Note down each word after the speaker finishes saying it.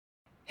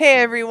Hey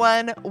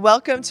everyone,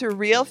 welcome to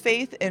Real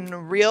Faith in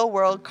Real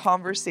World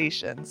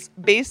Conversations,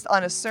 based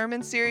on a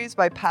sermon series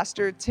by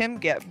Pastor Tim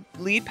Gibb,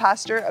 lead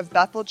pastor of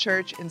Bethel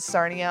Church in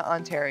Sarnia,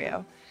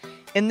 Ontario.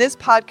 In this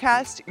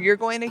podcast, you're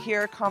going to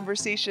hear a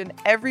conversation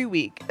every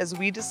week as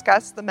we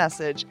discuss the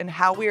message and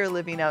how we are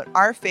living out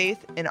our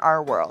faith in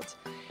our world.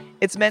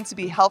 It's meant to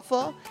be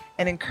helpful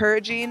and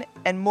encouraging,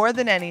 and more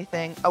than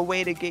anything, a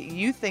way to get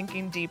you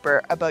thinking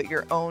deeper about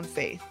your own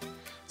faith.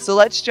 So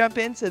let's jump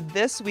into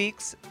this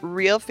week's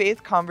Real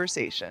Faith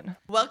Conversation.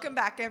 Welcome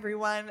back,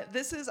 everyone.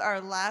 This is our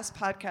last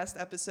podcast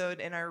episode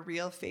in our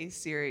Real Faith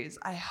series.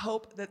 I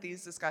hope that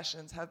these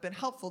discussions have been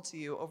helpful to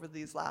you over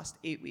these last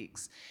 8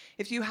 weeks.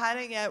 If you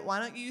hadn't yet, why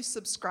don't you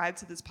subscribe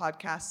to this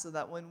podcast so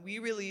that when we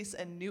release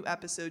a new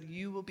episode,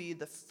 you will be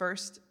the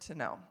first to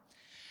know.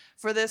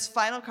 For this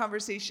final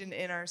conversation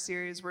in our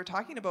series, we're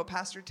talking about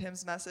Pastor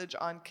Tim's message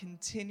on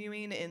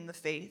continuing in the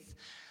faith.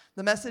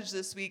 The message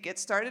this week, it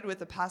started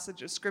with a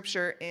passage of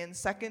scripture in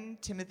 2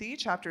 Timothy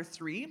chapter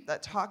 3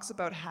 that talks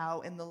about how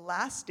in the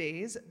last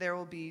days there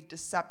will be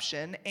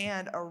deception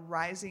and a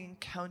rising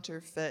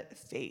counterfeit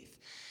faith.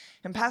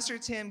 And Pastor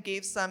Tim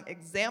gave some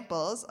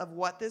examples of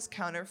what this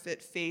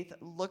counterfeit faith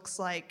looks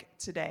like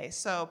today.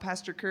 So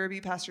Pastor Kirby,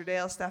 Pastor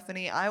Dale,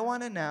 Stephanie, I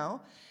want to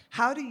know,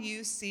 how do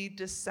you see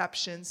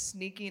deception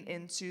sneaking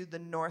into the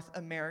North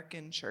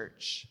American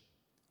church?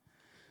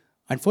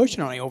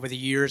 Unfortunately, over the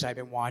years, I've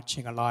been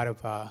watching a lot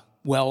of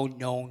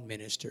well-known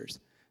ministers,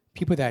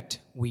 people that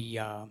we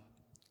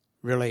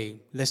really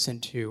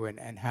listen to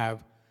and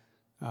have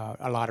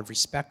a lot of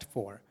respect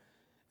for.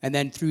 And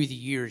then through the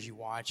years, you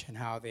watch and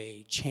how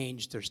they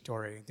change their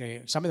story.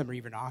 Some of them are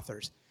even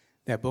authors.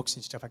 They have books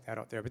and stuff like that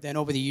out there. But then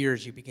over the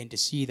years, you begin to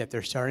see that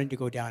they're starting to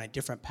go down a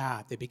different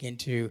path. They begin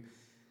to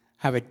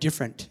have a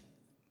different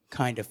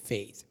kind of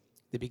faith.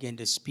 They begin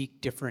to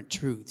speak different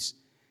truths.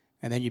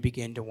 And then you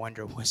begin to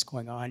wonder what's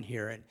going on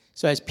here. And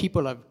so as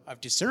people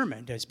of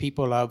discernment, as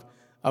people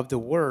of the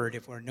Word,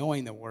 if we're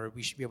knowing the Word,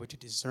 we should be able to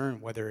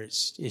discern whether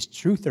it's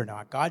truth or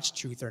not, God's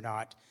truth or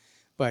not.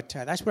 But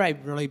that's where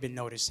I've really been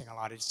noticing a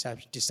lot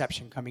of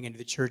deception coming into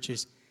the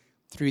churches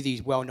through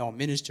these well-known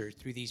ministers,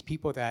 through these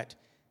people that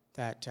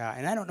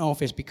and I don't know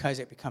if it's because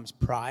it becomes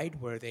pride,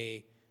 where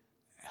they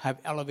have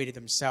elevated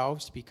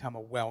themselves to become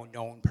a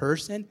well-known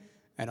person,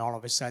 and all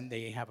of a sudden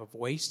they have a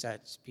voice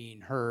that's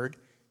being heard.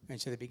 And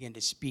so they begin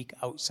to speak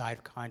outside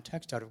of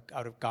context, out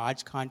of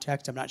God's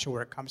context. I'm not sure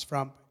where it comes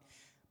from.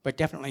 But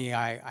definitely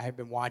I have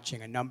been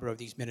watching a number of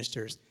these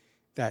ministers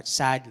that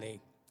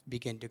sadly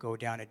begin to go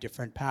down a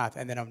different path.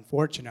 And then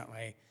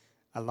unfortunately,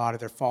 a lot of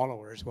their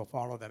followers will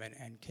follow them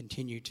and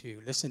continue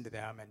to listen to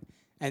them.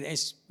 And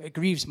it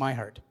grieves my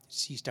heart to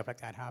see stuff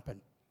like that happen.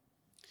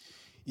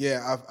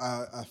 Yeah,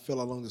 I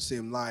feel along the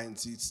same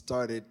lines.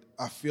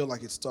 I feel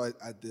like it started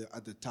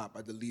at the top,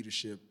 at the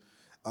leadership.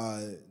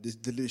 The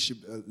leadership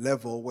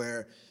level,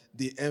 where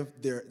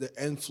their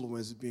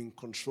influence is being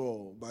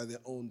controlled by their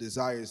own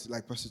desires.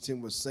 Like Pastor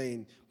Tim was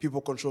saying,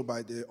 people controlled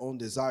by their own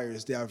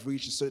desires. They have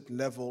reached a certain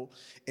level,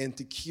 and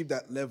to keep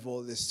that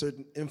level, there's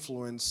certain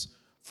influence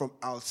from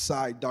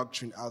outside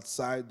doctrine,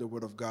 outside the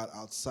Word of God,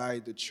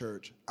 outside the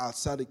church,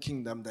 outside the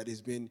kingdom that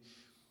has been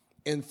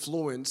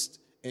influenced,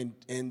 and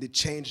they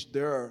changed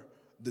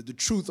the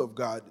truth of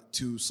God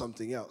to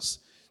something else.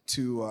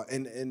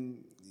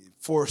 And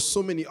for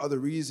so many other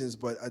reasons,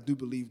 but I do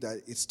believe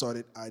that it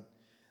started at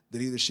the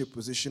leadership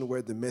position,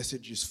 where the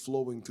message is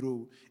flowing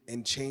through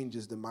and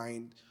changes the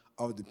mind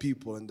of the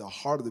people and the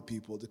heart of the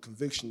people, the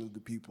conviction of the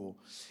people.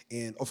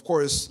 And of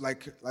course,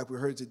 like we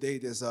heard today,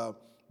 there's a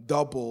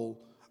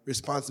double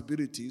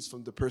responsibilities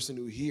from the person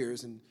who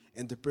hears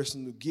and the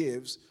person who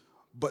gives,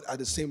 but at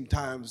the same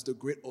time, the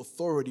great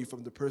authority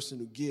from the person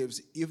who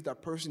gives. If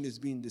that person is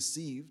being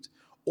deceived,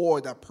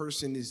 or that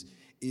person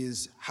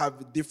is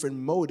have different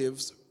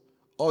motives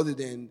other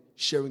than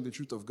sharing the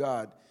truth of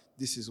God,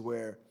 this is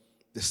where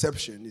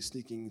deception is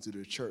sneaking into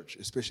the church,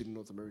 especially the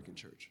North American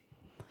church.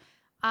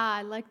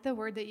 I like the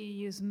word that you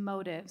use,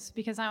 motives,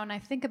 because when I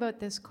think about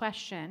this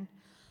question,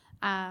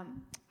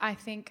 I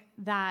think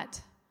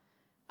that,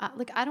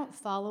 I don't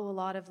follow a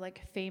lot of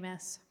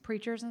famous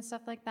preachers and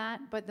stuff like that,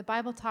 but the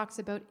Bible talks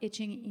about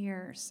itching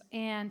ears,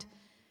 and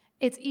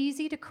it's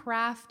easy to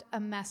craft a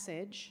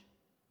message,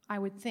 I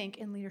would think,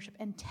 in leadership,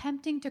 and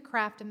tempting to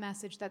craft a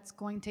message that's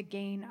going to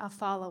gain a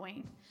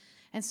following.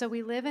 And so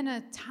we live in a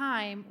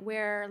time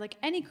where,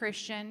 any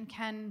Christian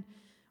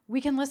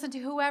we can listen to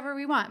whoever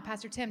we want.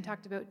 Pastor Tim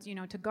talked about,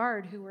 to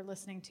guard who we're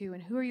listening to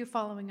and who are you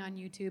following on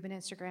YouTube and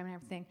Instagram and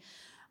everything.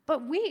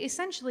 But we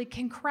essentially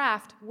can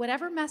craft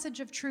whatever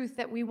message of truth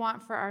that we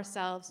want for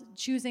ourselves,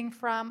 choosing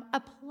from a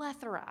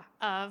plethora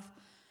of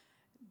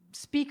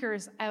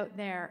speakers out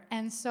there.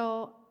 And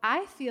so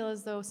I feel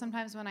as though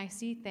sometimes when I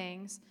see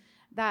things,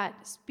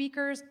 that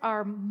speakers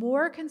are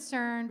more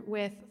concerned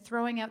with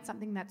throwing out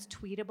something that's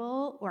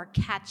tweetable or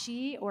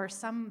catchy or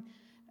some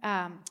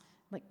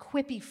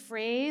quippy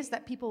phrase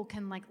that people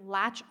can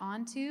latch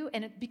onto,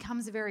 and it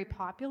becomes very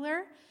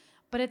popular,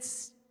 but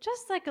it's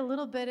just a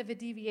little bit of a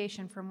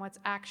deviation from what's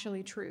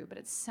actually true, but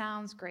it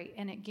sounds great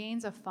and it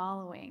gains a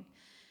following.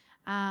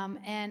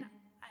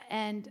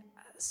 And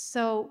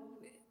so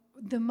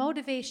the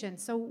motivation,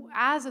 so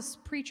as a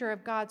preacher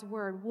of God's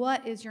word,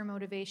 what is your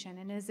motivation?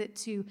 And is it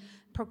to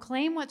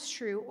proclaim what's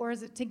true, or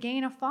is it to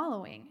gain a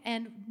following?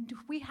 And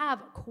we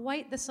have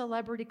quite the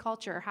celebrity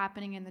culture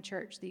happening in the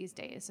church these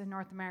days, in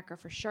North America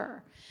for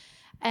sure.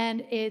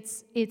 And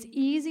it's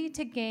easy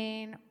to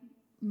gain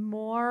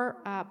more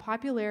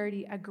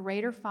popularity, a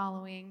greater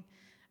following.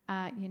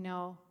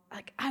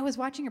 Like I was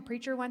watching a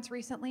preacher once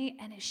recently,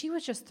 and she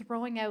was just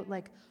throwing out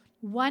like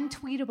one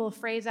tweetable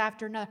phrase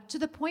after another, to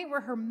the point where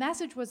her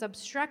message was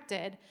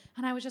obstructed.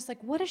 And I was just like,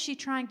 what is she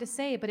trying to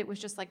say? But it was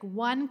just like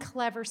one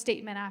clever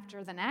statement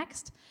after the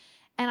next.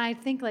 And I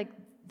think like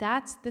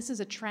this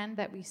is a trend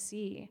that we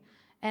see.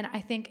 And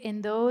I think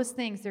in those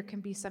things, there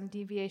can be some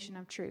deviation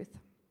of truth.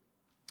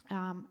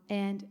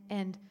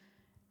 And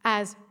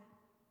as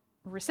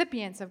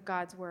recipients of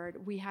God's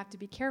word, we have to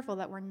be careful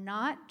that we're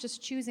not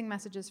just choosing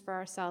messages for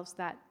ourselves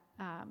that,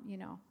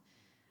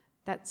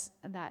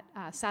 that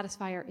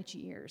satisfy our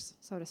itchy ears,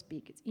 so to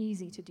speak. It's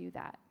easy to do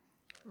that.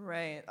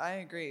 Right, I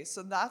agree.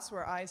 So that's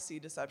where I see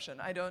deception.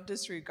 I don't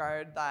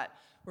disregard that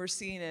we're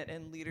seeing it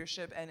in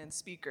leadership and in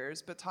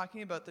speakers, but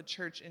talking about the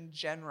church in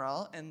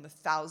general and the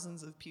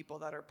thousands of people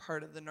that are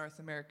part of the North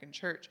American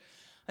church,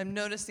 I'm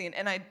noticing,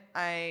 and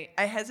I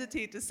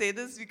hesitate to say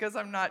this because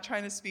I'm not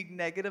trying to speak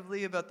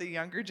negatively about the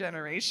younger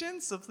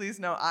generation, so please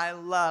know I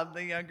love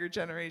the younger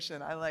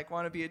generation. I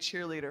want to be a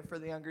cheerleader for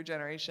the younger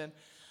generation.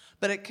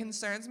 But it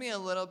concerns me a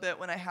little bit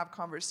when I have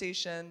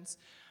conversations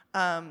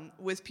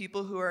with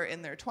people who are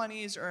in their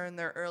 20s or in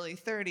their early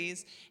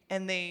 30s,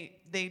 and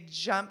they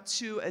jump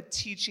to a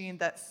teaching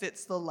that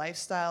fits the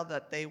lifestyle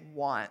that they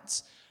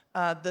want,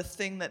 the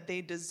thing that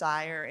they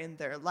desire in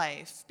their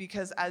life.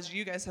 Because as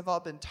you guys have all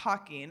been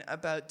talking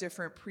about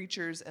different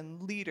preachers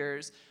and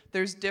leaders,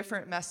 there's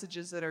different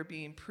messages that are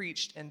being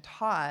preached and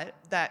taught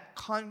that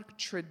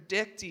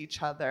contradict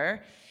each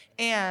other,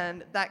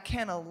 and that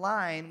can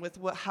align with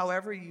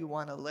however you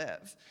want to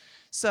live.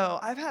 So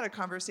I've had a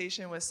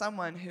conversation with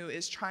someone who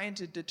is trying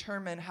to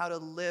determine how to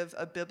live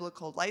a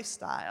biblical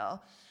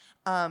lifestyle,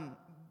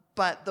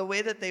 but the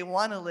way that they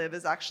want to live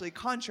is actually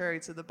contrary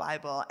to the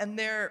Bible. And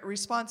their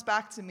response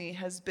back to me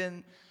has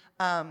been,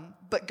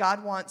 but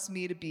God wants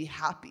me to be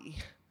happy.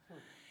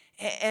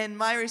 And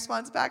my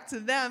response back to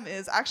them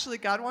is, actually,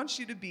 God wants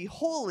you to be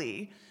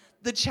holy.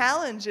 The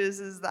challenge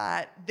is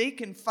that they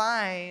can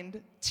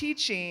find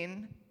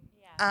teaching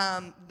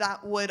that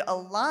would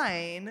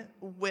align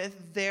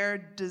with their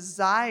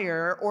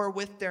desire or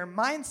with their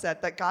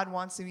mindset that God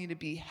wants me to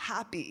be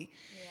happy.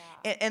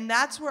 Yeah. And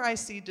that's where I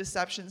see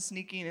deception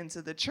sneaking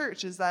into the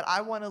church, is that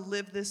I want to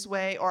live this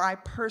way, or I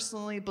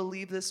personally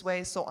believe this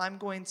way, so I'm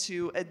going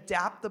to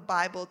adapt the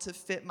Bible to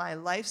fit my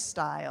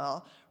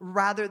lifestyle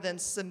rather than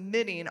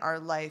submitting our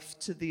life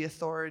to the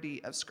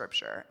authority of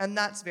Scripture. And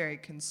that's very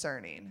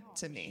concerning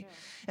to me.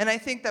 Sure. And I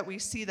think that we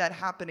see that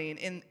happening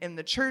in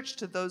the church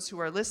to those who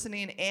are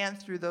listening and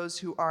through those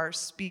who are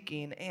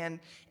speaking.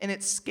 And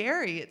it's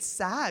scary, it's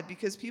sad,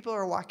 because people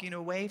are walking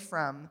away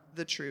from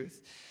the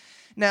truth.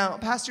 Now,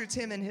 Pastor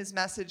Tim, in his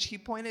message, he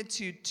pointed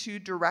to two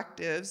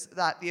directives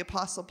that the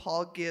Apostle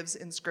Paul gives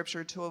in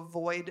Scripture to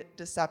avoid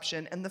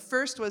deception. And the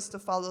first was to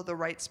follow the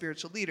right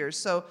spiritual leaders.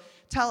 So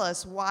tell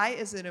us, why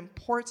is it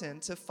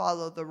important to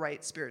follow the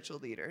right spiritual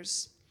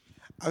leaders?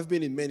 I've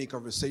been in many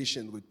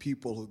conversations with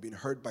people who've been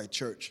hurt by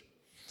church.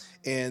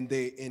 And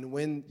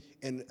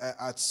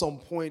at some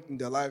point in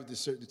their life,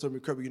 they told me,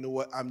 Kirby, you know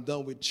what? I'm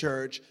done with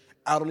church.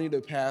 I don't need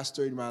a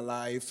pastor in my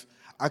life.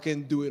 I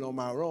can do it on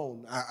my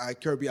own.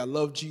 Kirby, I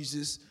love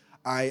Jesus.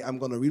 I'm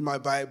going to read my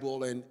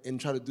Bible and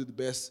try to do the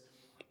best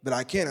that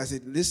I can. I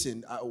said,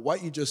 listen,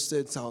 what you just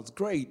said sounds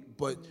great,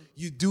 but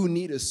you do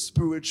need a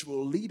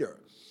spiritual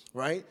leader,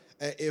 right?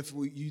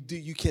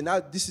 You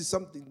cannot, this is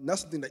not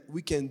something that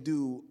we can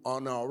do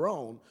on our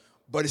own.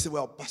 But he said,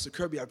 well, Pastor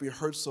Kirby, I've been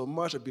hurt so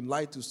much, I've been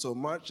lied to so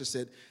much. I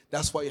said,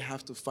 that's why you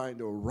have to find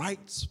the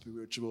right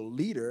spiritual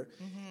leader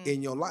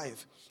in your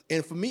life.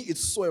 And for me,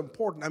 it's so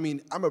important. I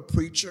mean, I'm a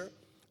preacher.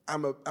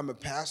 I'm a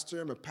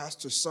pastor. I'm a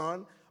pastor's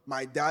son.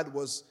 My dad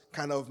was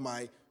kind of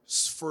my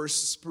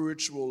first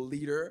spiritual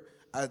leader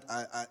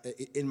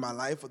in my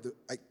life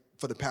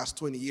for the past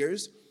 20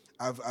 years.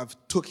 I've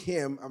took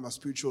him. I'm a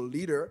spiritual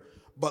leader.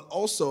 But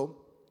also,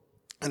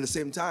 at the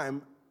same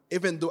time,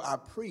 even though I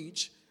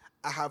preach,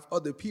 I have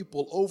other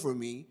people over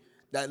me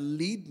that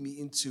lead me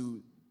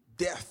into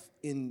depth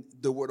in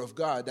the Word of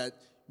God that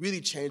really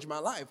changed my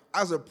life.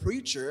 As a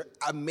preacher,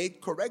 I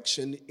make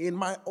correction in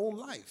my own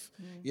life,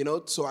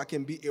 so I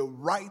can be a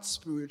right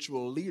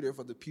spiritual leader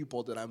for the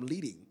people that I'm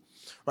leading,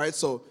 right?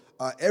 So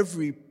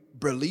every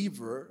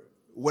believer,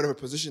 whatever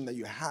position that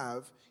you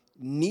have,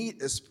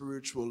 need a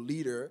spiritual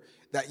leader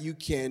that you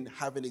can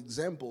have an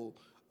example,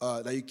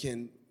 that you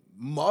can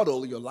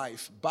model your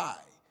life by,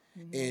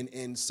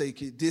 and say,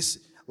 this,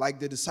 like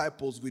the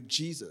disciples with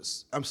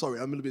Jesus. I'm sorry,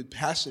 I'm a little bit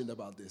passionate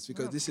about this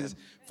because this is,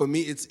 for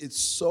me, it's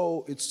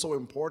so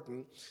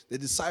important. The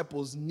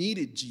disciples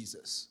needed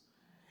Jesus,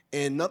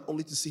 and not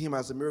only to see him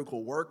as a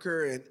miracle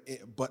worker,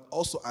 but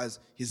also as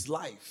his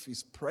life,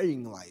 his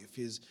praying life,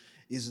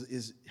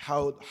 is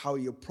how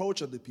you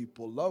approach other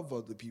people, love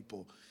other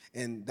people,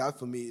 and that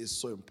for me is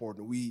so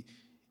important.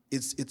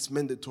 It's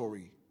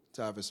mandatory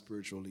to have a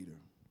spiritual leader.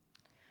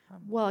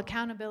 Well,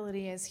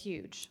 accountability is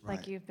huge, like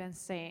Right. you've been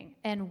saying.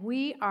 And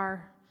we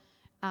are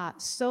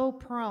so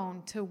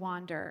prone to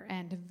wander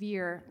and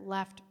veer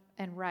left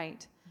and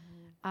right.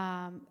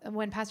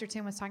 When Pastor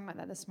Tim was talking about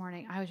that this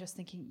morning, I was just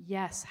thinking,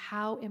 yes,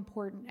 how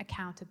important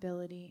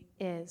accountability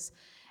is.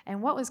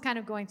 And what was kind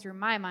of going through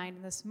my mind,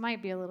 and this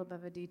might be a little bit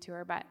of a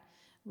detour, but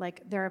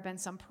like there have been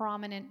some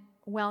prominent,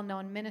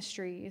 well-known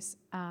ministries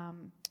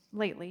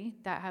lately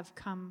that have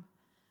come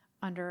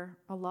under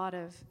a lot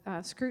of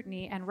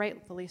scrutiny, and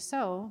rightfully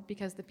so,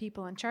 because the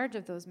people in charge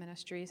of those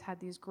ministries had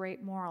these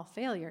great moral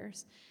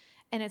failures.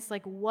 And it's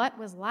like what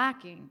was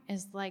lacking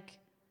is like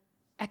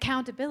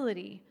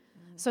accountability.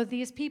 So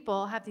these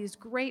people have these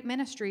great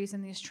ministries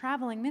and these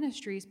traveling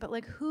ministries, but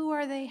like who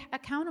are they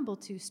accountable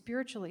to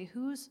spiritually?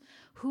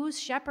 Who's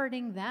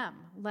shepherding them?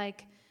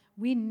 Like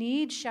we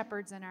need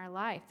shepherds in our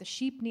life. The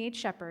sheep need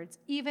shepherds.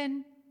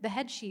 Even the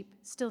head sheep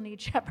still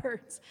need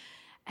shepherds.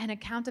 And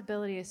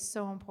accountability is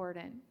so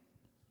important.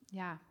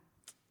 Yeah.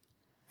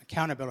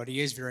 Accountability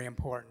is very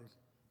important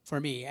for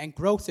me, and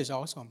growth is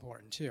also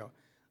important too.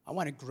 I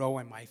want to grow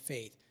in my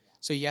faith.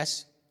 So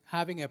yes,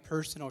 having a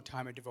personal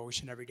time of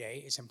devotion every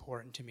day is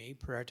important to me,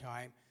 prayer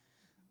time,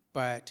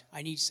 but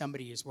I need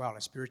somebody as well,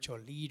 a spiritual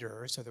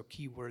leader. So the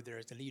key word there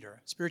is the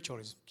leader. Spiritual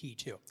is key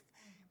too,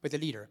 but the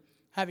leader,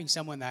 having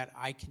someone that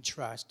I can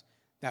trust,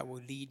 that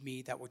will lead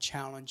me, that will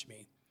challenge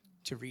me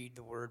to read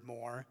the word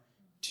more,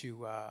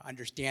 to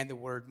understand the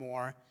word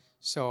more.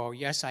 So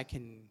yes, I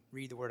can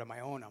read the word on my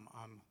own.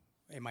 I'm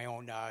in my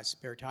own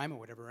spare time or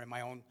whatever, in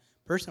my own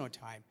personal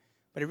time.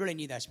 But I really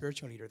need that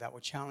spiritual leader that will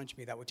challenge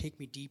me, that will take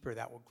me deeper,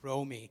 that will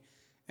grow me.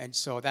 And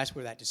so that's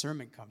where that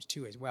discernment comes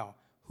too as well.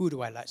 Who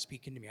do I let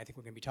speak into me? I think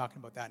we're going to be talking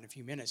about that in a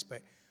few minutes.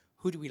 But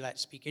who do we let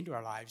speak into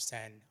our lives?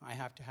 Then I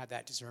have to have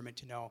that discernment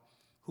to know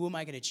who am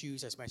I going to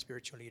choose as my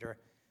spiritual leader.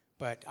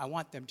 But I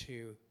want them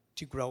to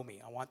grow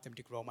me. I want them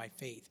to grow my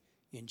faith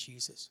in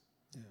Jesus.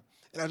 Yeah.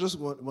 And I just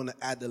want to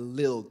add a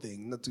little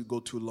thing, not to go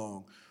too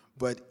long,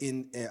 but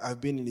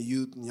I've been in the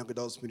youth and young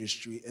adults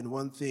ministry, and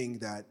one thing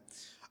that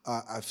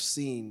I've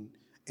seen,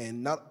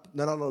 and not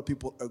a lot of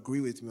people agree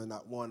with me on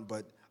that one,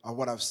 but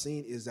what I've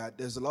seen is that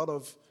there's a lot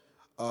of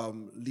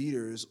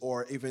leaders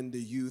or even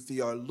the youth, they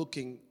are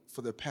looking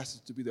for the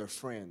pastor to be their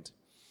friend.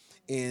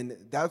 And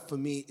that for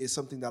me is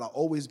something that I've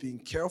always been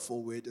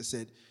careful with. I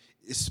said,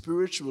 a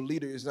spiritual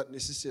leader is not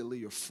necessarily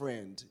your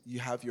friend. You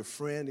have your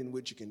friend in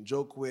which you can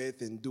joke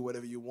with and do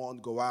whatever you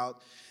want, go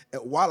out.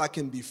 And while I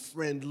can be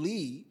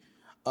friendly,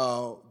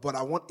 but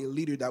I want a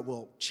leader that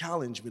will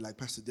challenge me, like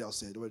Pastor Dale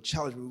said, will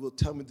challenge me, will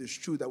tell me this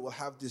truth, that will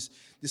have this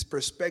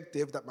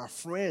perspective that my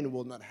friend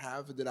will not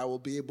have, that I will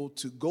be able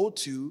to go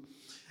to,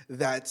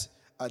 that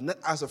not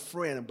as a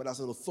friend, but as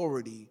an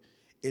authority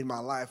in my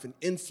life, an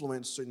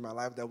influencer in my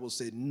life that will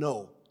say,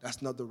 no,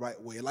 that's not the right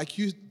way. Like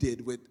you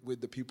did with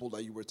the people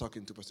that you were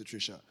talking to, Pastor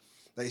Tricia.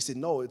 That you said,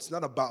 no, it's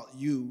not about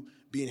you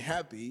being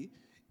happy.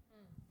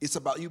 It's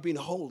about you being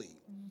holy.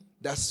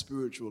 That's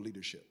spiritual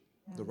leadership,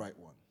 the right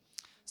one.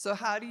 So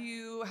how do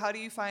you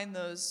find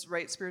those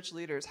right spiritual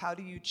leaders? How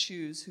do you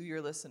choose who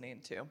you're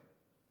listening to?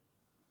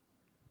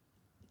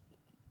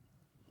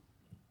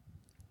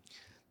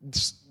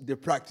 They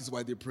practice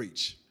what they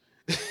preach.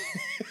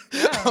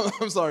 Yeah.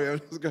 I'm sorry, I'm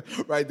just going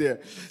right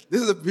there.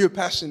 This is a real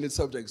passionate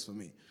subject for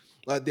me.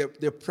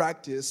 They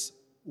practice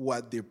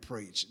what they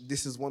preach.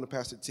 This is one of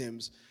Pastor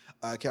Tim's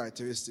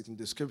characteristics and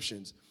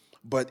descriptions,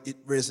 but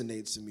it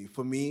resonates to me.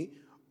 For me,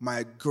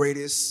 my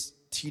greatest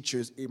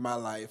teachers in my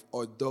life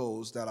are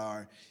those that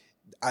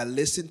I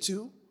listen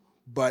to,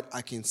 but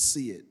I can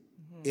see it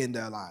in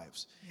their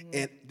lives.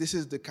 And this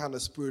is the kind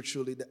of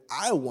spirituality that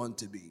I want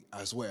to be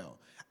as well.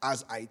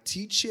 As I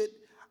teach it,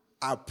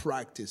 I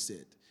practice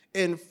it.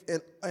 And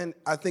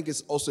I think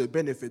it's also a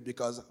benefit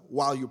because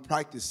while you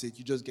practice it,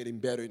 you're just getting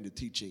better in the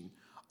teaching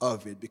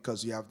of it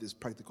because you have this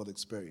practical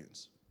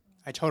experience.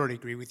 I totally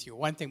agree with you.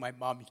 One thing my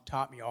mom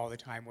taught me all the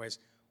time was,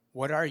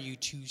 what are you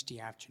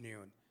Tuesday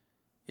afternoon?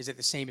 Is it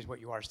the same as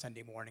what you are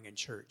Sunday morning in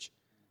church?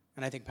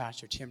 And I think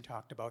Pastor Tim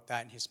talked about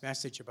that in his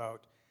message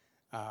about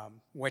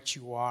what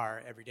you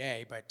are every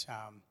day. But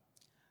I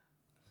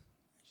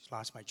just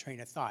lost my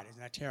train of thought.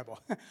 Isn't that terrible?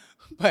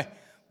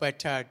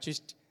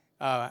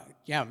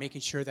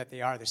 Making sure that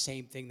they are the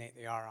same thing that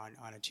they are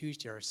on a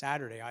Tuesday or a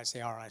Saturday as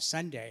they are on a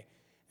Sunday,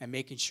 and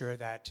making sure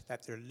that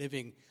they're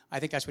living. I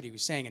think that's what he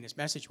was saying in his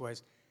message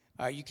was,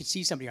 you can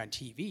see somebody on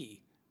TV,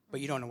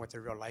 but you don't know what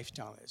their real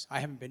lifestyle is. I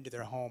haven't been to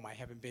their home. I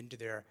haven't been to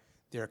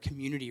their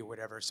community or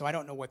whatever, so I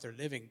don't know what they're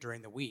living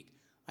during the week.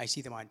 I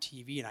see them on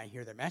TV and I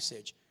hear their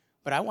message,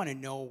 but I want to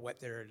know what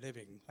they're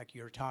living, like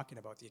you were talking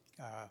about,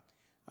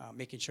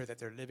 making sure that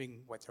they're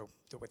living what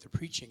they're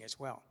preaching as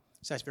well.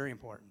 So that's very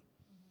important.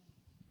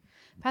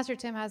 Pastor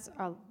Tim has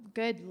a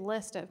good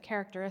list of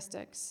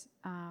characteristics,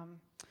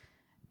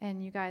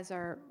 and you guys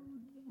are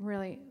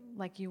really,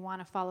 like, you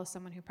want to follow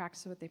someone who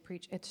practices what they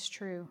preach. It's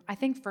true. I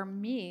think for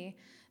me,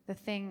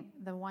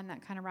 the one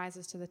that kind of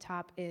rises to the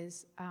top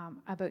is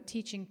about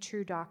teaching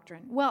true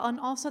doctrine. Well, and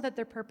also that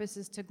their purpose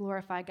is to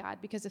glorify God,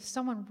 because if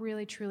someone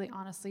really, truly,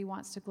 honestly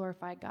wants to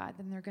glorify God,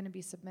 then they're going to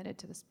be submitted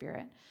to the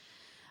Spirit.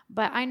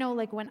 But I know,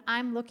 like, when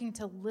I'm looking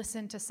to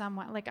listen to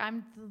someone, like,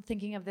 I'm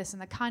thinking of this in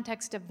the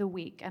context of the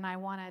week, and I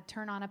want to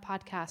turn on a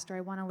podcast or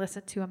I want to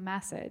listen to a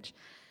message,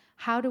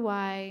 how do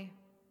I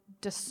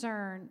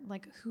discern,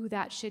 like, who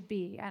that should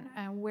be,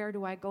 and where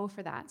do I go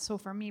for that? So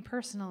for me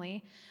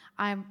personally,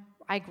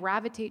 I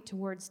gravitate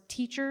towards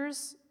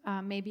teachers,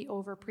 maybe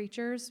over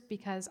preachers,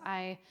 because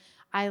I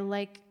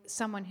like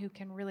someone who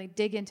can really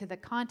dig into the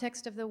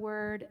context of the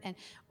word. And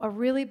a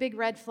really big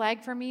red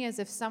flag for me is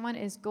if someone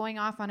is going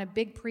off on a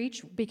big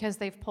preach because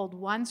they've pulled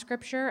one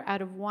scripture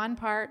out of one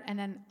part and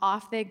then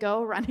off they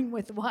go running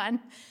with one.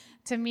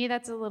 To me,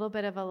 that's a little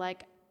bit of a,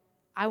 like,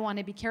 I want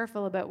to be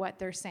careful about what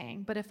they're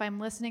saying. But if I'm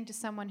listening to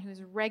someone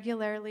who's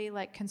regularly,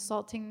 like,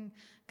 consulting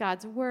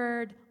God's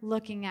word,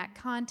 looking at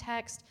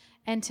context,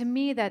 and to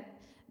me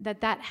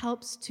that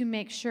helps to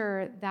make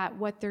sure that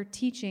what they're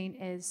teaching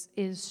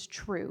is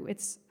true.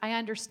 I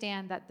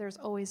understand that there's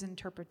always an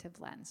interpretive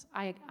lens.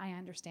 I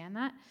understand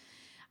that.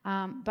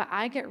 But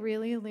I get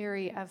really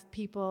leery of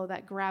people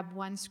that grab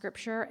one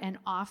scripture and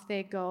off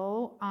they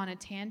go on a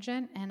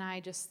tangent, and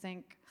I just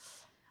think,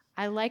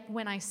 I like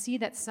when I see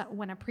that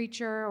when a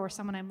preacher or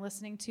someone I'm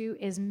listening to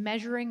is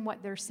measuring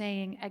what they're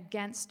saying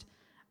against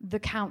the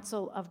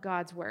counsel of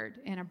God's word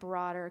in a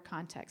broader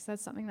context.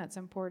 That's something that's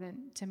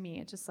important to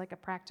me. It's just like a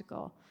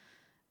practical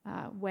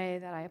way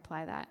that I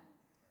apply that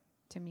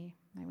to me,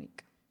 my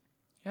week.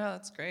 Yeah,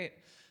 that's great.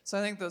 So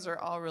I think those are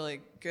all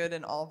really good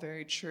and all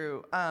very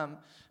true. I'm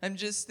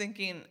just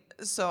thinking,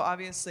 so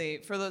obviously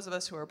for those of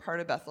us who are part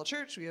of Bethel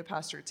Church, we have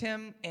Pastor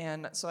Tim,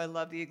 and so I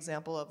love the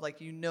example of,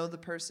 like, you know the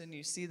person,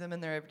 you see them in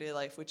their everyday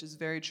life, which is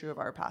very true of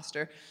our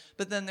pastor.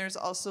 But then there's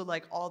also,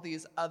 like, all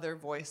these other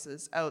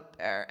voices out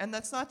there. And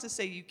that's not to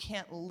say you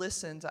can't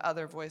listen to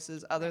other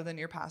voices other than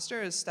your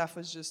pastor, as Steph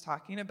was just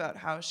talking about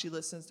how she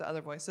listens to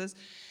other voices.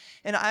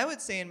 And I would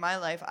say in my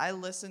life, I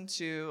listen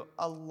to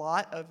a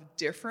lot of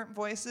different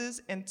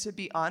voices. And to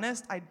be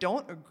honest, I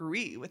don't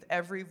agree with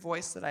every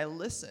voice that I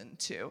listen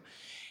to.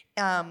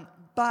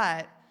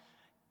 But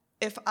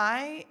if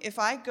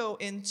I go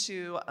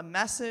into a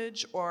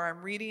message or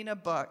I'm reading a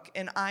book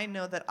and I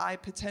know that I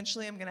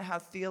potentially am going to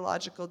have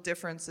theological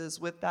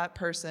differences with that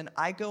person,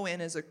 I go in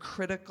as a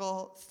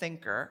critical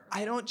thinker.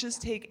 I don't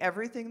just take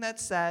everything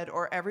that's said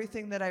or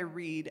everything that I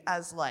read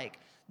as, like,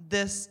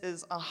 this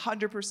is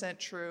 100%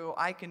 true,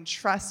 I can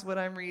trust what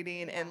I'm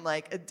reading and,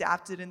 like,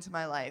 adapt it into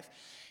my life.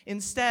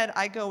 Instead,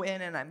 I go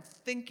in and I'm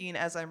thinking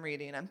as I'm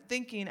reading, I'm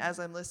thinking as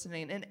I'm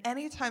listening, and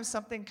anytime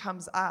something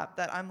comes up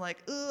that I'm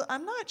like,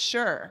 I'm not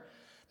sure,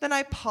 then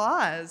I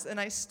pause and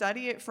I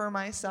study it for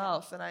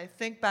myself and I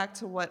think back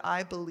to what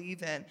I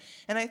believe in.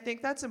 And I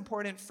think that's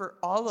important for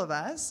all of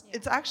us. Yeah.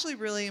 It's actually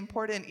really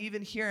important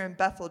even here in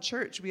Bethel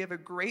Church. We have a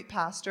great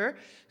pastor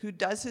who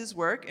does his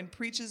work and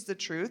preaches the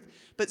truth,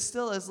 but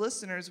still as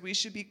listeners, we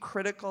should be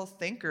critical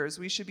thinkers.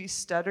 We should be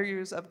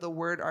studiers of the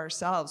word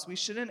ourselves. We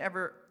shouldn't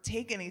ever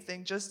take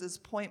anything just as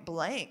point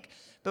blank,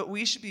 but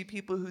we should be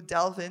people who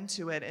delve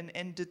into it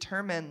and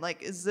determine,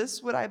 like, is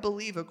this what I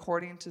believe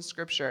according to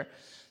Scripture?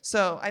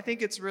 So I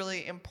think it's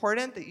really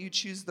important that you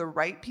choose the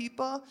right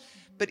people,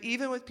 but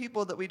even with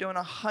people that we don't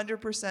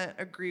 100%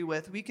 agree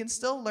with, we can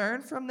still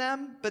learn from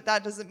them, but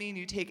that doesn't mean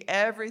you take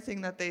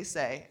everything that they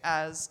say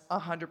as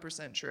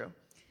 100% true.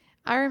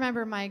 I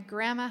remember my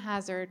grandma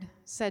Hazard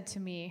said to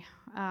me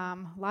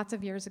lots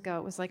of years ago,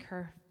 it was like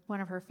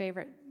one of her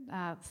favorite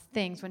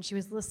things when she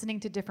was listening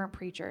to different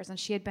preachers, and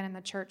she had been in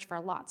the church for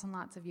lots and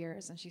lots of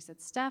years, and she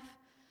said, Steph,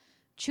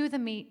 chew the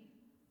meat,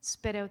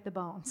 spit out the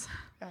bones.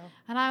 Oh.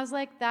 And I was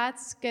like,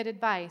 that's good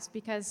advice,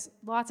 because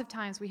lots of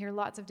times we hear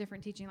lots of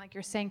different teaching, like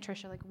you're saying,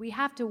 Tricia, like we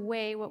have to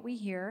weigh what we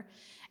hear,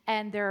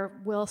 and there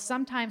will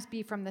sometimes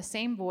be from the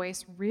same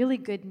voice really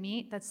good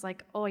meat that's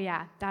like, oh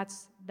yeah, that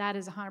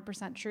is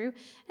 100% true,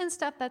 and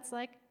stuff that's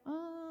like,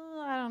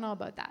 oh, I don't know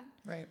about that.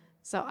 Right.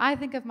 So I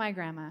think of my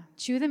grandma,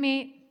 chew the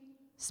meat,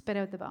 spit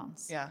out the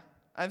bones. Yeah.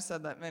 I've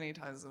said that many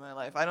times in my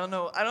life. I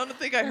don't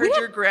think I heard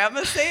your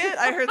grandma say it.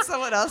 I heard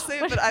someone else say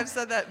it, but I've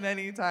said that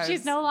many times.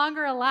 She's no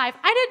longer alive.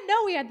 I didn't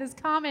know we had this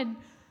common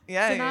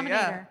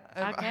denominator.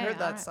 Yeah. I heard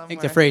that somewhere. I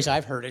think the phrase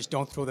I've heard is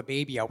don't throw the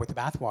baby out with the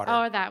bathwater.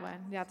 Oh, that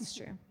one. Yeah, that's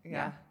true.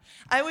 Yeah.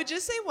 I would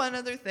just say one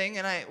other thing,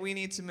 and we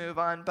need to move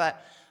on,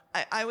 but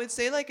I would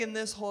say, like, in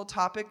this whole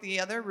topic, the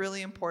other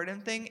really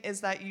important thing is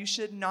that you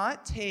should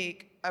not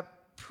take a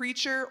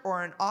preacher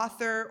or an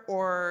author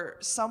or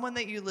someone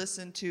that you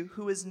listen to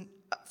who is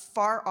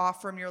far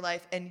off from your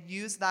life and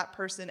use that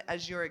person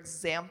as your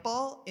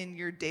example in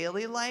your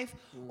daily life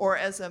or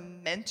as a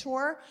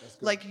mentor.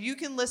 Like, you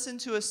can listen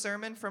to a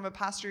sermon from a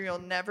pastor you'll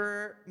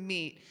never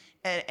meet,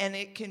 and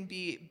it can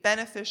be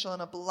beneficial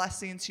and a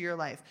blessing to your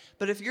life.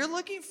 But if you're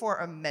looking for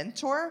a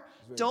mentor,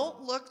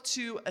 don't look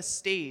to a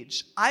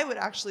stage. I would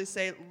actually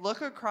say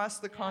look across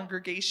the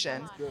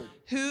congregation.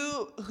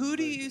 Who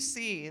do you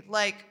see?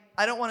 Like,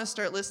 I don't want to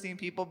start listing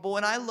people, but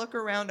when I look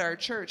around our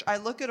church, I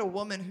look at a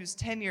woman who's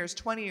 10 years,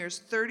 20 years,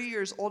 30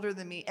 years older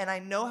than me, and I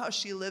know how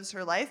she lives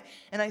her life,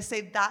 and I say,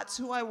 that's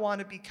who I want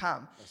to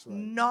become. That's right.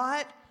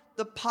 Not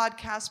the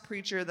podcast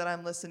preacher that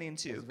I'm listening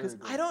to, because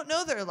I don't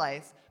know their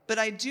life, but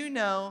I do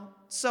know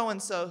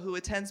so-and-so who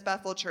attends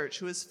Bethel Church,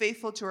 who is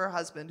faithful to her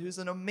husband, who's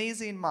an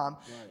amazing mom,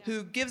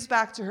 who gives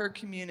back to her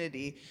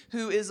community,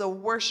 who is a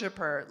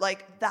worshiper.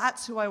 Like,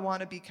 that's who I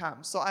want to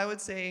become. So I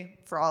would say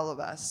for all of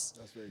us,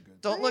 That's very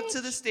good. don't look to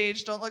the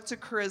stage, don't look to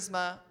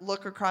charisma,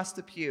 look across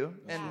the pew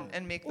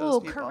and make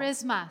those people.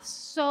 Charisma,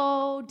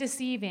 so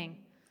deceiving.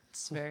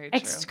 It's very true.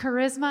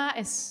 Charisma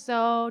is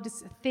so,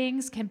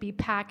 things can be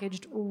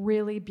packaged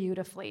really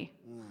beautifully.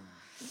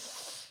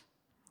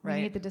 Right.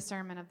 We need the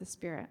discernment of the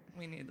Spirit.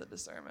 We need the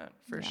discernment,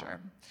 for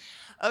sure.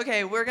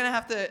 Okay, we're going to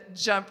have to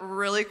jump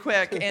really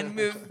quick and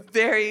move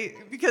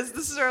because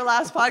this is our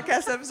last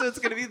podcast episode. It's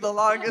going to be the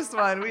longest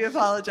one. We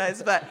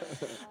apologize. But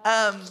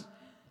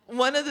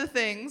one of the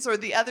things, or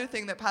the other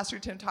thing that Pastor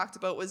Tim talked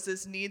about, was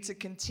this need to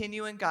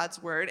continue in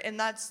God's word. And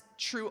that's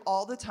true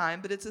all the time,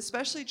 but it's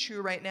especially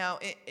true right now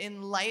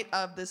in light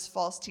of this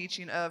false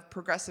teaching of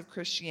progressive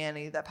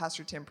Christianity that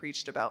Pastor Tim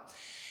preached about.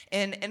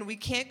 And we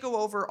can't go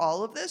over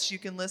all of this. You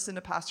can listen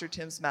to Pastor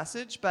Tim's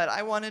message, but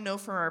I want to know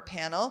from our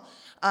panel,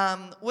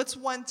 what's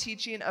one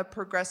teaching of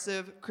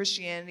progressive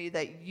Christianity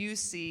that you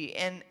see,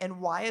 and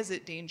why is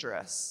it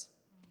dangerous?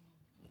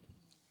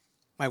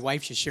 My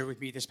wife just shared with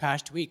me this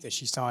past week that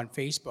she saw on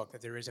Facebook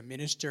that there is a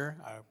minister,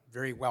 a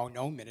very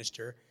well-known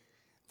minister,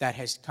 that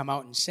has come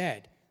out and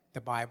said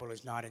the Bible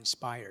is not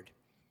inspired.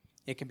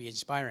 It can be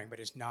inspiring, but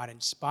it's not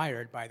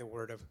inspired by the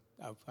word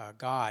of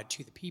God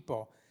to the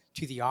people,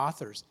 to the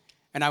authors.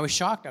 And I was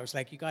shocked. I was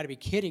like, you got to be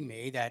kidding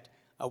me that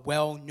a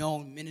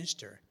well-known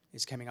minister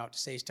is coming out to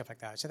say stuff like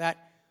that. So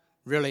that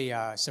really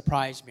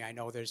surprised me. I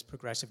know there's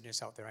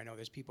progressiveness out there. I know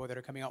there's people that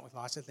are coming out with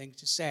lots of things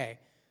to say,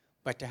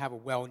 but to have a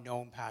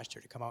well-known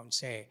pastor to come out and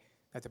say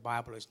that the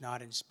Bible is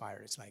not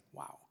inspired, it's like,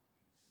 wow.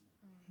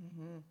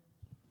 Mm-hmm.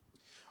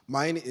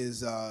 Mine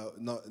is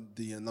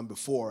number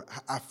 4.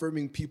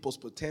 Affirming people's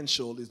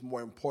potential is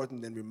more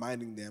important than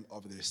reminding them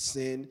of their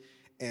sin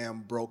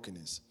and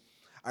brokenness.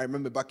 I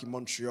remember back in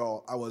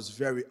Montreal, I was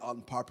very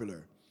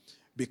unpopular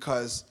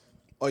because,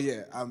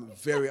 I'm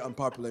very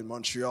unpopular in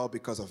Montreal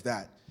because of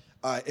that.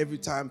 Every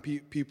time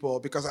people,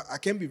 because I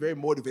can be very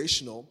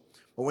motivational,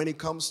 but when it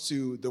comes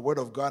to the Word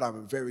of God,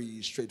 I'm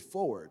very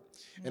straightforward.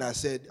 Mm-hmm. And I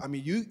said,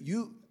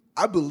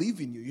 I believe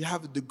in you. You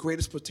have the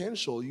greatest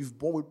potential. You've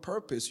born with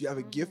purpose. You have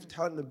a gift,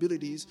 talent, and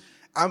abilities.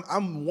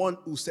 I'm one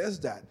who says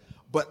that.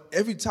 But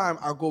every time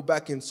I go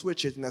back and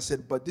switch it, and I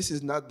said, but this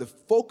is not the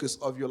focus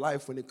of your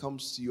life when it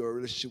comes to your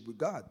relationship with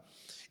God.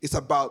 It's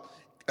about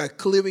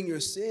clearing your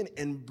sin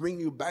and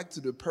bringing you back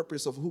to the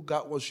purpose of who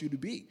God wants you to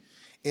be.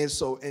 And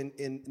so,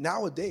 and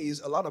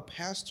nowadays, a lot of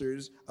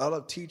pastors, a lot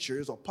of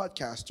teachers or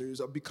podcasters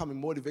are becoming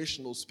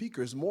motivational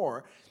speakers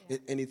more than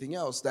anything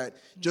else. That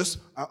just,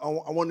 I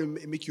want to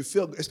make you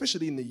feel,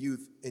 especially in the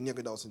youth and young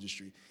adults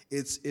industry,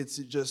 it's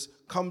just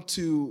come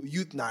to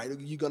youth night.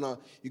 You're gonna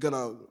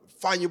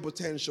find your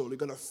potential. You're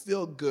gonna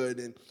feel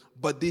good,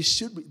 but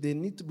they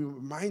need to be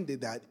reminded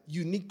that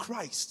you need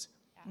Christ.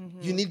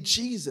 Mm-hmm. You need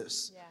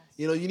Jesus. Yes.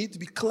 You need to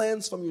be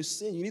cleansed from your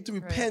sin. You need to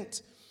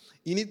repent. Right.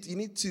 You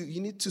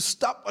need to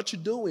stop what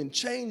you're doing,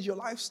 change your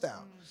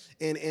lifestyle.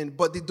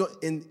 But they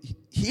don't. And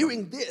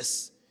hearing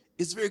this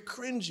is very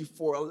cringy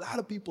for a lot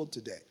of people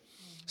today.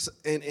 So,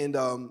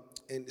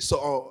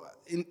 so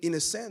in a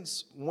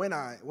sense, when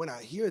I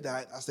hear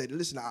that, I say,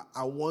 listen,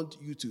 I want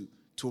you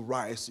to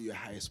rise to your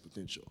highest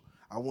potential.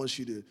 I want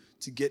you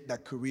to get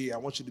that career. I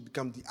want you to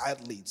become the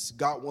athletes.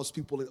 God wants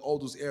people in all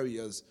those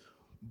areas,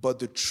 but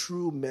the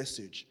true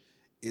message,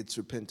 it's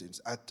repentance.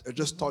 I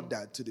just taught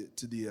that to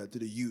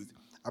the youth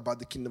about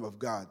the kingdom of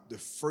God. The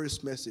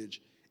first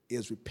message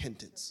is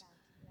repentance.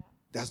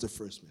 That's the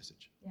first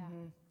message. Yeah.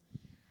 Mm-hmm.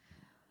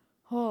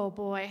 Oh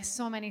boy,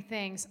 so many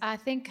things. I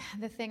think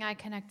the thing I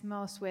connect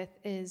most with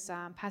is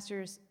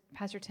Pastor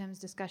Tim's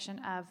discussion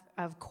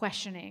of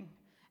questioning.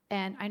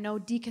 And I know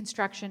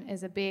deconstruction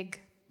is a big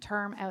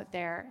term out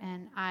there,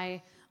 and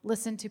I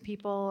listen to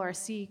people or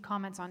see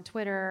comments on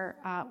Twitter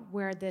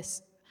where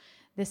this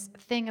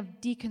thing of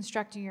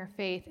deconstructing your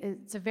faith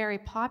is very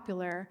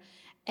popular.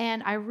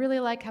 And I really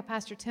like how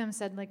Pastor Tim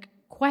said, like,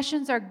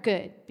 questions are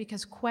good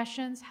because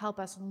questions help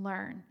us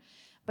learn.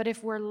 But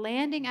if we're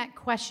landing at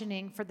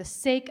questioning for the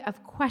sake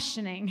of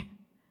questioning,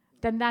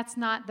 then that's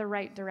not the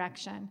right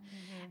direction.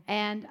 Mm-hmm.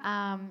 And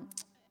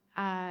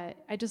I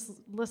just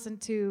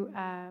listened to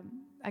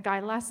a guy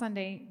last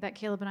Sunday that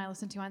Caleb and I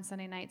listened to on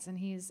Sunday nights, and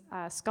he's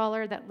a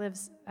scholar that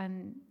lives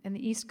in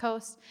the East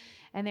Coast,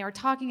 and they were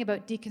talking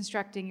about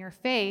deconstructing your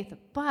faith,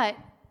 but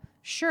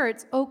sure,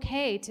 it's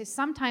okay to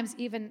sometimes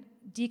even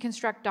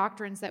deconstruct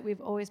doctrines that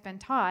we've always been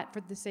taught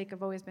for the sake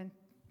of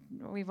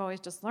we've always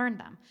just learned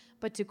them,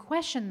 but to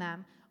question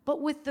them, but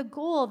with the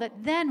goal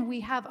that then we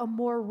have a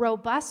more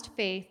robust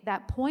faith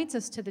that points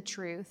us to the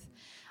truth,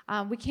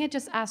 We can't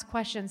just ask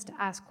questions to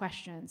ask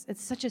questions.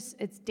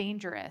 It's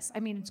dangerous. I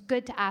mean, it's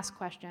good to ask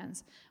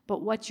questions,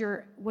 but what's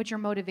your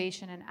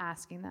motivation in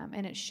asking them?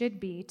 And it should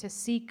be to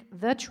seek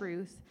the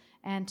truth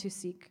and to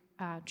seek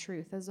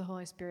truth as the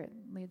Holy Spirit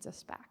leads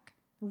us back.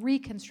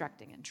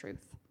 Reconstructing in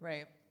truth.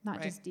 Right.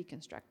 Not just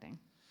deconstructing.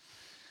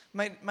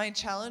 My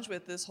challenge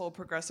with this whole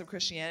progressive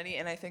Christianity,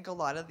 and I think a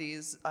lot of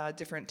these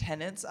different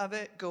tenets of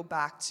it go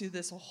back to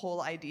this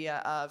whole idea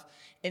of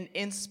an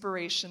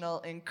inspirational,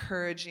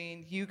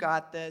 encouraging, you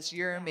got this,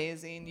 you're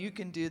amazing, you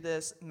can do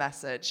this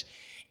message.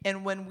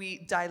 And when we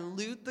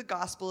dilute the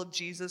gospel of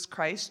Jesus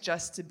Christ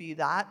just to be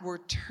that, we're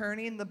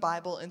turning the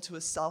Bible into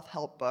a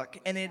self-help book.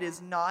 And it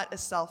is not a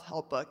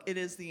self-help book. It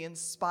is the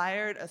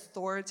inspired,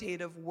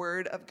 authoritative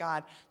word of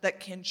God that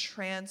can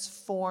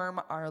transform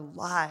our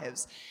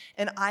lives.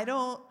 And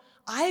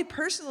I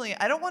personally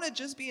don't want to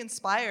just be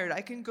inspired.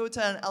 I can go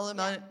to an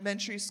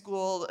elementary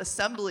school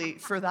assembly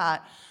for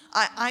that.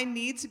 I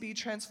need to be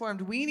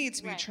transformed. We need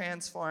to be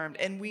transformed.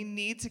 And we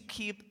need to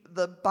keep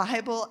the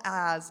Bible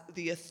as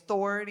the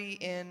authority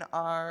in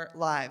our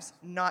lives,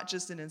 not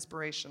just an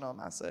inspirational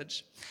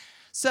message.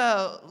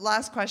 So,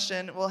 last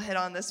question. We'll hit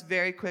on this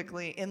very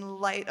quickly. In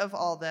light of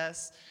all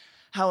this,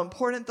 how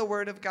important the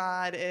Word of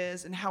God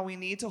is and how we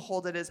need to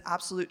hold it as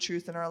absolute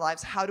truth in our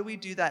lives. How do we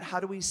do that?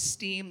 How do we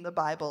steam the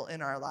Bible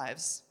in our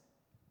lives?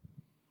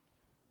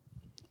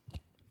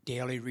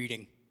 Daily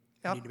reading.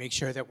 Yep. We need to make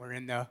sure that we're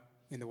in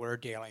the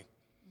Word daily.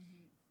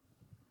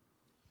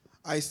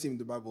 I esteem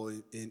the Bible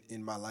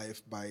in my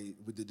life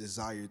with the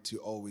desire to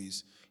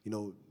always,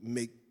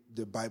 make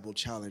the Bible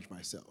challenge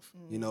myself.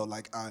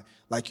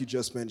 Like you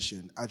just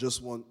mentioned, I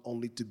just want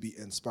only to be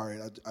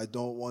inspired. I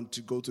don't want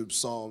to go to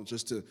Psalms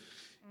just to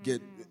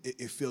get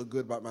feel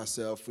good about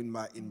myself in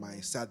my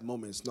sad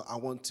moments. No, I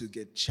want to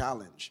get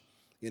challenged.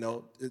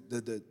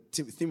 The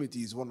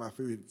Timothy is one of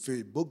my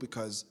favorite book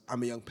because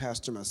I'm a young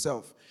pastor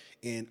myself,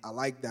 and I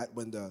like that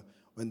when the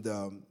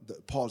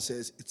Paul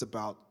says it's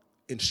about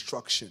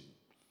instruction,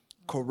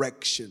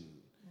 correction,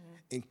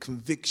 and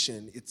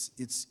conviction. It's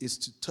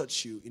to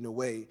touch you in a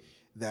way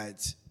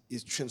that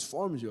it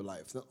transforms your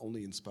life, not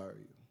only inspire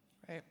you.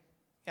 Right.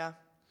 Yeah.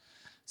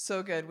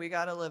 So good. We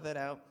got to live it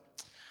out.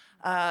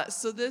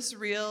 So this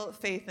Real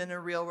Faith in a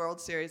Real World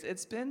series,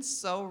 it's been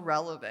so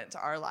relevant to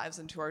our lives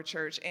and to our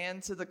church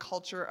and to the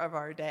culture of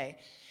our day.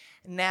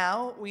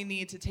 Now we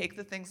need to take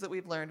the things that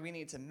we've learned, we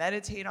need to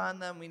meditate on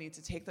them, we need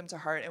to take them to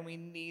heart, and we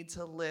need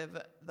to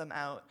live them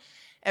out.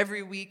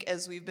 Every week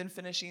as we've been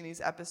finishing these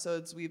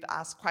episodes, we've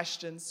asked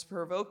questions to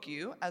provoke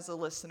you as a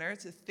listener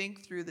to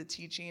think through the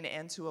teaching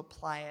and to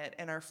apply it.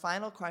 And our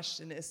final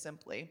question is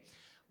simply,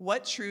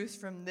 what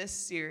truth from this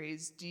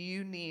series do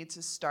you need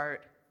to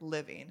start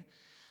living?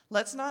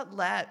 Let's not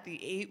let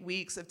the 8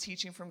 weeks of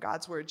teaching from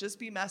God's Word just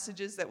be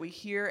messages that we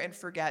hear and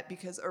forget,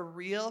 because a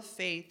real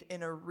faith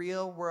in a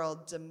real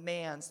world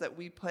demands that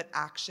we put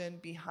action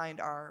behind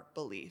our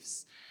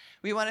beliefs.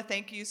 We want to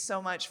thank you so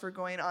much for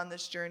going on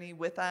this journey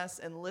with us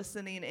and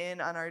listening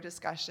in on our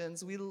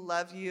discussions. We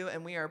love you,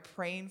 and we are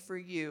praying for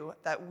you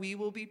that we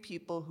will be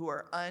people who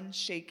are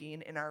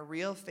unshaking in our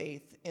real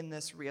faith in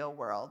this real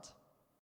world.